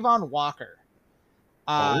Georgia's Travon Walker.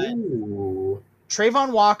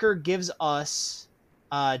 Travon Walker gives us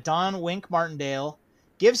Don Wink Martindale,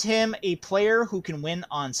 gives him a player who can win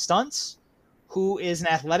on stunts, who is an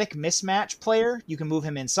athletic mismatch player. You can move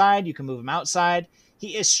him inside, you can move him outside.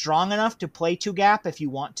 He is strong enough to play two gap if you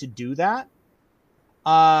want to do that.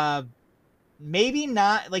 Maybe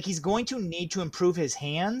not, like he's going to need to improve his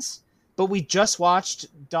hands, but we just watched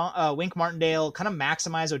Wink Martindale kind of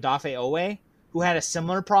maximize Odafe Owe, who had a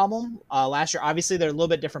similar problem last year. Obviously, they're a little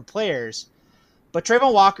bit different players, but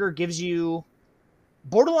Trayvon Walker gives you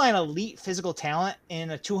borderline elite physical talent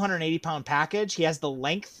in a 280-pound package. He has the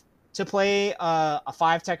length to play a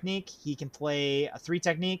 5 technique. He can play a 3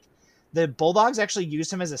 technique. The Bulldogs actually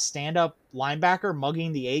used him as a stand-up linebacker,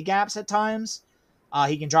 mugging the A-gaps at times.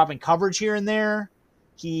 He can drop in coverage here and there.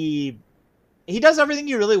 He does everything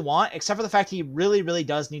you really want, except for the fact he really, really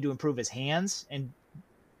does need to improve his hands and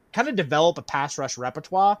kind of develop a pass rush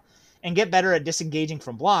repertoire and get better at disengaging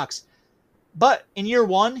from blocks. But in year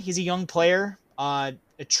 1, he's a young player, a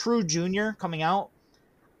true junior coming out.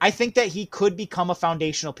 I think that he could become a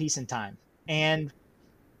foundational piece in time, and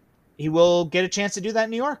he will get a chance to do that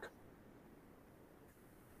in New York.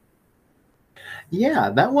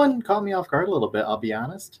 Yeah, that one caught me off guard a little bit, I'll be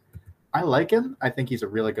honest. I like him. I think he's a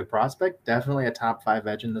really good prospect. Definitely a top 5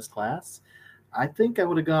 edge in this class. I think I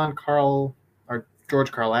would have gone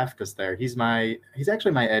George Karlaftis there. He's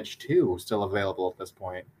actually my edge 2, still available at this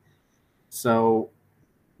point. So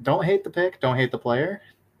don't hate the pick. Don't hate the player.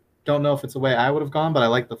 Don't know if it's the way I would have gone, but I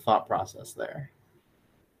like the thought process there.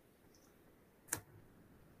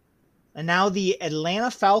 And now the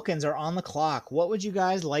Atlanta Falcons are on the clock. What would you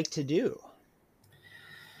guys like to do?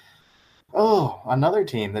 Oh, another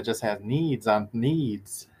team that just has needs on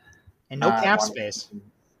needs. And no cap space.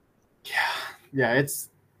 Yeah,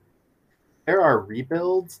 there are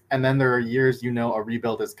rebuilds, and then there are years a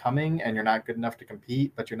rebuild is coming and you're not good enough to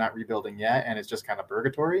compete, but you're not rebuilding yet, and it's just kind of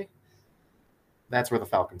purgatory. That's where the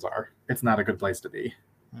Falcons are. It's not a good place to be.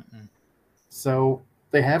 Mm-mm. So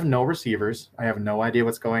they have no receivers. I have no idea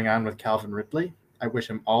what's going on with Calvin Ridley. I wish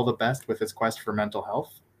him all the best with his quest for mental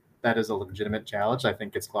health. That is a legitimate challenge. I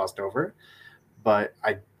think it's glossed over. But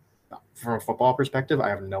from a football perspective, I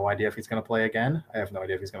have no idea if he's going to play again. I have no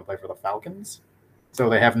idea if he's going to play for the Falcons. So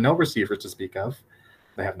they have no receivers to speak of.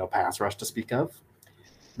 They have no pass rush to speak of.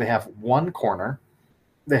 They have one corner.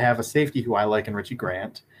 They have a safety who I like in Richie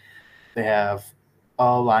Grant. They have a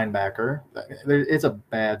linebacker. It's a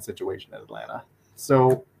bad situation in Atlanta.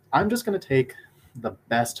 So I'm just going to take the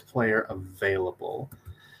best player available.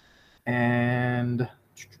 And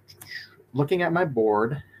looking at my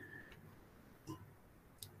board,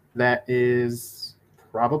 that is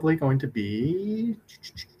probably going to be,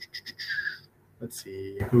 let's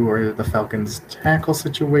see, who are the Falcons' tackle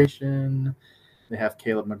situation? They have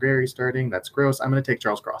Caleb McGarry starting. That's gross. I'm going to take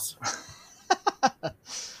Charles Cross.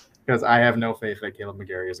 Because I have no faith that Caleb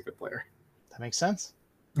McGarry is a good player. That makes sense.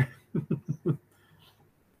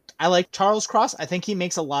 I like Charles Cross. I think he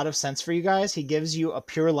makes a lot of sense for you guys. He gives you a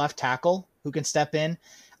pure left tackle who can step in.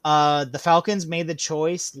 The Falcons made the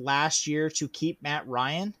choice last year to keep Matt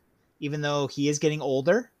Ryan, even though he is getting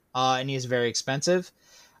older and he is very expensive.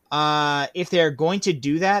 If they're going to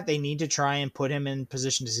do that, they need to try and put him in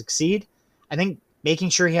position to succeed. I think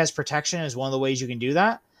making sure he has protection is one of the ways you can do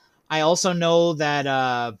that. I also know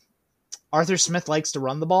that Arthur Smith likes to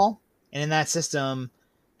run the ball, and in that system,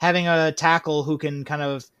 having a tackle who can kind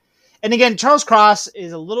of, and again, Charles Cross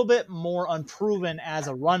is a little bit more unproven as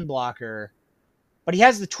a run blocker, but he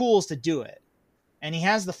has the tools to do it, and he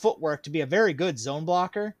has the footwork to be a very good zone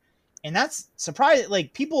blocker, and that's surprising.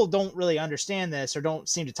 Like, people don't really understand this or don't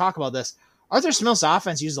seem to talk about this. Arthur Smith's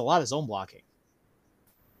offense uses a lot of zone blocking.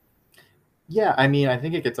 Yeah, I mean, I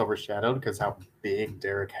think it gets overshadowed because how big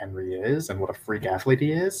Derrick Henry is and what a freak athlete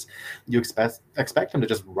he is. You expect him to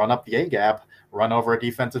just run up the A-gap, run over a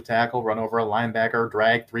defensive tackle, run over a linebacker,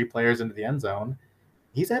 drag 3 players into the end zone.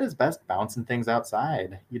 He's at his best bouncing things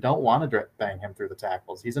outside. You don't want to bang him through the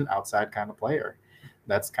tackles. He's an outside kind of player.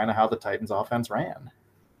 That's kind of how the Titans offense ran.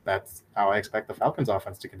 That's how I expect the Falcons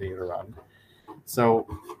offense to continue to run. So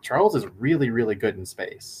Charles is really, really good in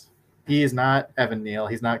space. He is not Evan Neal.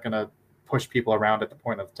 He's not going to push people around at the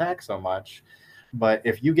point of attack so much. But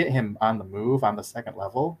if you get him on the move on the second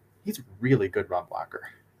level, he's a really good run blocker.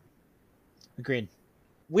 Agreed.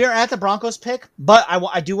 We are at the Broncos pick, but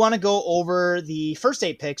I do want to go over the first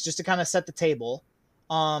 8 picks just to kind of set the table.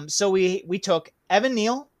 So we took Evan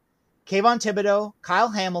Neal, Kayvon Thibodeau, Kyle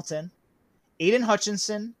Hamilton, Aiden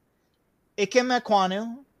Hutchinson, Ikem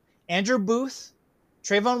Ekwonu, Andrew Booth,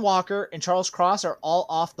 Trayvon Walker, and Charles Cross are all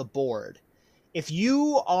off the board. If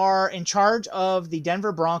you are in charge of the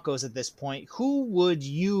Denver Broncos at this point, who would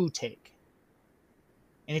you take?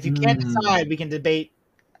 And if you can't decide, we can debate.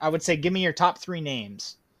 I would say give me your top 3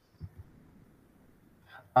 names.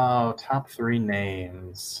 Oh, top 3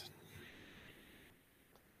 names.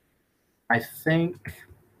 I think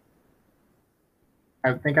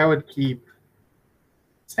I would keep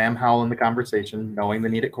Sam Howell in the conversation, knowing the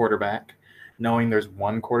need at quarterback, knowing there's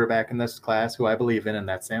one quarterback in this class who I believe in, and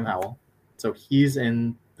that's Sam Howell. So he's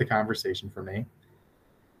in the conversation for me.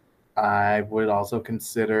 I would also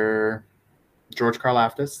consider George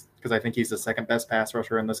Karlaftis because I think he's the second best pass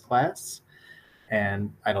rusher in this class,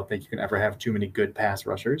 and I don't think you can ever have too many good pass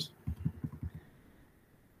rushers.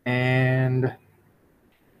 And how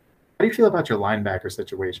do you feel about your linebacker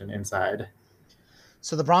situation inside?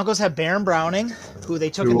 So the Broncos have Baron Browning, who they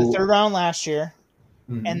took in the third round last year.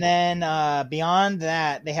 Mm-hmm. And then beyond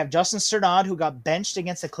that, they have Justin Strnad, who got benched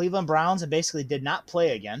against the Cleveland Browns and basically did not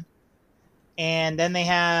play again. And then they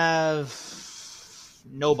have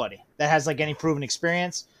nobody that has like any proven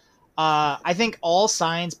experience. I think all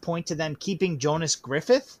signs point to them keeping Jonas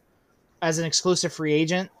Griffith as an exclusive free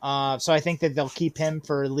agent. So I think that they'll keep him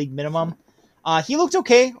for league minimum. He looked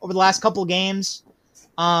okay over the last couple of games.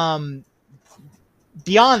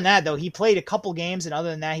 Beyond that, though, he played a couple games, and other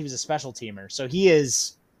than that, he was a special teamer. So he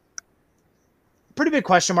is a pretty big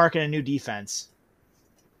question mark in a new defense.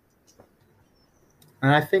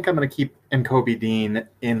 And I think I'm going to keep N'Kobe Dean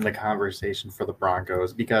in the conversation for the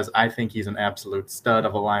Broncos because I think he's an absolute stud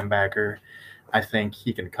of a linebacker. I think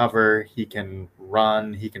he can cover, he can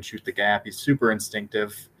run, he can shoot the gap. He's super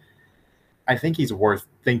instinctive. I think he's worth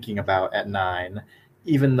thinking about at 9,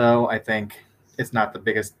 even though I think it's not the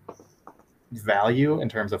biggest value in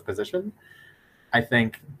terms of position. I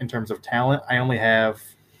think in terms of talent, I only have,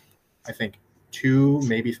 I think, 2,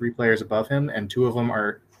 maybe 3 players above him, and 2 of them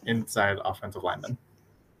are inside offensive linemen.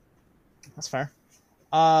 That's fair.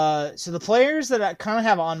 So the players that I kind of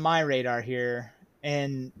have on my radar here,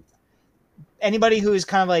 and anybody who's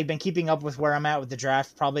kind of like been keeping up with where I'm at with the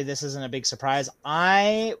draft, probably this isn't a big surprise.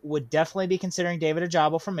 I would definitely be considering David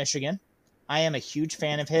Ojabo from Michigan. I am a huge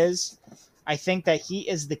fan of his. I think that he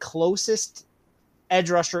is the closest edge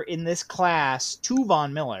rusher in this class to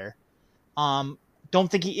Von Miller. Don't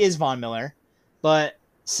think he is Von Miller, but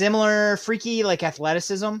similar freaky like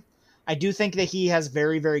athleticism. I do think that he has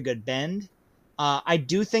very, very good bend. I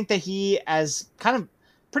do think that he, as kind of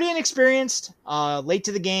pretty inexperienced, late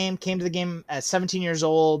to the game, came to the game at 17 years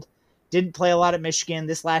old, didn't play a lot at Michigan.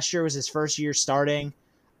 This last year was his first year starting.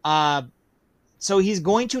 So he's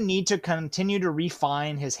going to need to continue to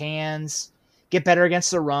refine his hands, get better against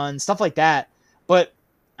the run, stuff like that. But,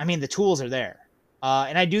 I mean, the tools are there.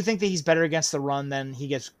 And I do think that he's better against the run than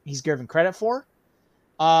he's given credit for.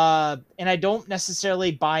 And I don't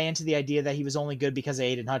necessarily buy into the idea that he was only good because of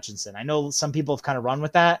Aiden Hutchinson. I know some people have kind of run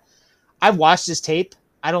with that. I've watched his tape.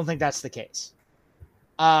 I don't think that's the case.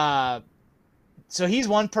 So he's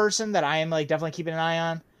one person that I am like definitely keeping an eye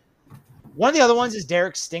on. One of the other ones is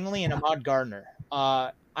Derek Stingley and Ahmad Gardner.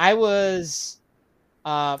 I was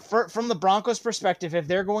from the Broncos' perspective, if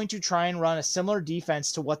they're going to try and run a similar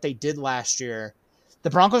defense to what they did last year,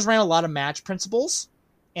 the Broncos ran a lot of match principles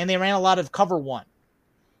and they ran a lot of cover 1.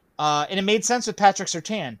 And it made sense with Patrick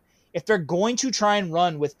Surtain. If they're going to try and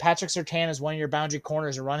run with Patrick Surtain as one of your boundary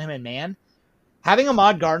corners and run him in man, having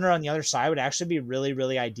Ahmad Gardner on the other side would actually be really,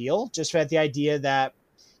 really ideal. Just for the idea that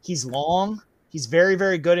he's long, he's very,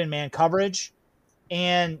 very good in man coverage,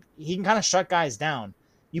 and he can kind of shut guys down.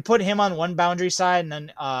 You put him on one boundary side and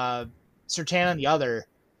then Surtain on the other,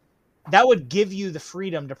 that would give you the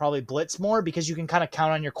freedom to probably blitz more because you can kind of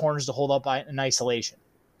count on your corners to hold up in isolation.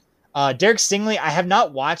 Derek Stingley, I have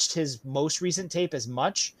not watched his most recent tape as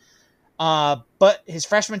much, but his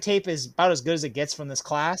freshman tape is about as good as it gets from this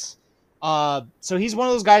class. So he's one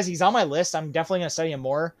of those guys. He's on my list. I'm definitely going to study him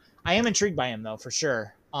more. I am intrigued by him, though, for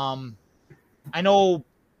sure. I know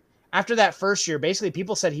after that first year, basically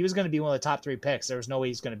people said he was going to be one of the top 3 picks. There was no way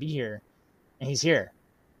he's going to be here, and he's here.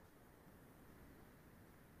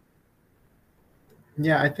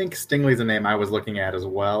 Yeah, I think Stingley's a name I was looking at as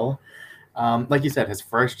well. Like you said, his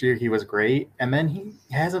first year he was great, and then he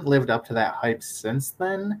hasn't lived up to that hype since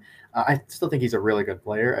then. I still think he's a really good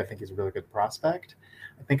player. I think he's a really good prospect.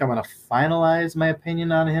 I think I'm going to finalize my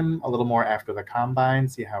opinion on him a little more after the combine,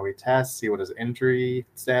 see how he tests, see what his injury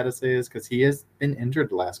status is, because he has been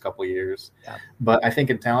injured the last couple of years. Yeah. But I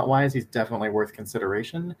think in talent-wise, he's definitely worth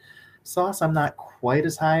consideration. Sauce, I'm not quite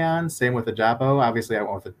as high on. Same with Ojabo. Obviously, I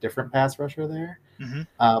went with a different pass rusher there.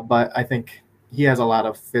 Mm-hmm. But I think he has a lot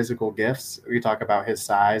of physical gifts. We talk about his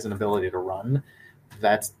size and ability to run.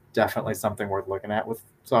 That's definitely something worth looking at with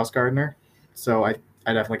Sauce Gardner. So I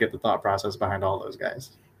definitely get the thought process behind all those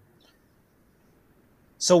guys.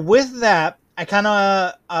 So with that, I kind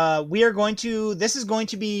of this is going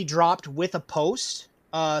to be dropped with a post.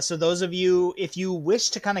 So those of you, if you wish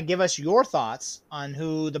to kind of give us your thoughts on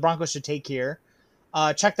who the Broncos should take here,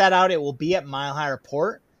 check that out. It will be at Mile High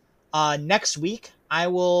Report. Next week, I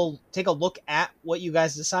will take a look at what you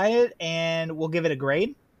guys decided and we'll give it a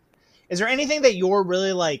grade. Is there anything that you're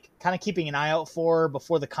really like kind of keeping an eye out for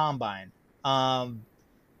before the combine?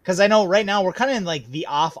 Because I know right now we're kind of in like the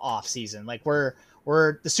off season. Like we're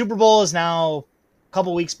the Super Bowl is now a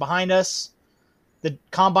couple weeks behind us. The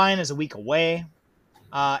combine is a week away.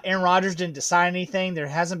 Aaron Rodgers didn't decide anything. There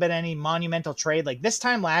hasn't been any monumental trade. Like this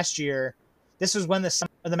time last year, this was when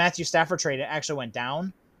the Matthew Stafford trade actually went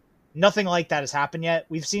down. Nothing like that has happened yet.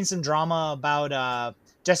 We've seen some drama about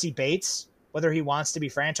Jesse Bates, whether he wants to be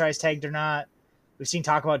franchise tagged or not. We've seen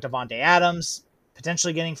talk about Devontae Adams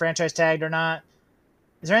potentially getting franchise tagged or not.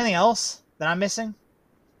 Is there anything else that I'm missing?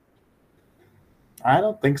 I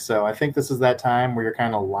don't think so. I think this is that time where you're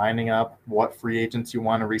kind of lining up what free agents you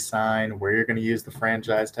want to re-sign, where you're going to use the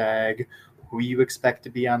franchise tag, who you expect to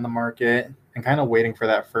be on the market, and kind of waiting for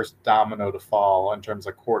that first domino to fall in terms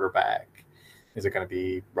of quarterback. Is it going to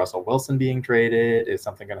be Russell Wilson being traded? Is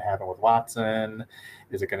something going to happen with Watson?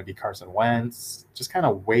 Is it going to be Carson Wentz? Just kind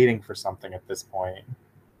of waiting for something at this point.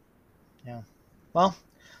 Yeah. Well,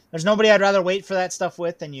 there's nobody I'd rather wait for that stuff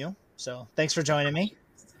with than you. So thanks for joining me.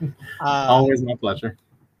 Always my pleasure.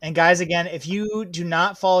 And guys, again, if you do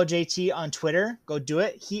not follow JT on Twitter, go do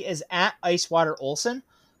it. He is at Icewater Olson.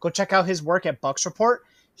 Go check out his work at Bucks Report.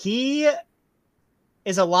 He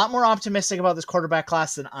is a lot more optimistic about this quarterback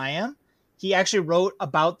class than I am. He actually wrote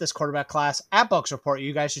about this quarterback class at Bucks Report.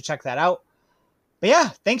 You guys should check that out. But yeah,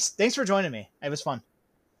 thanks for joining me. It was fun.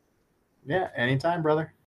 Yeah, anytime, brother.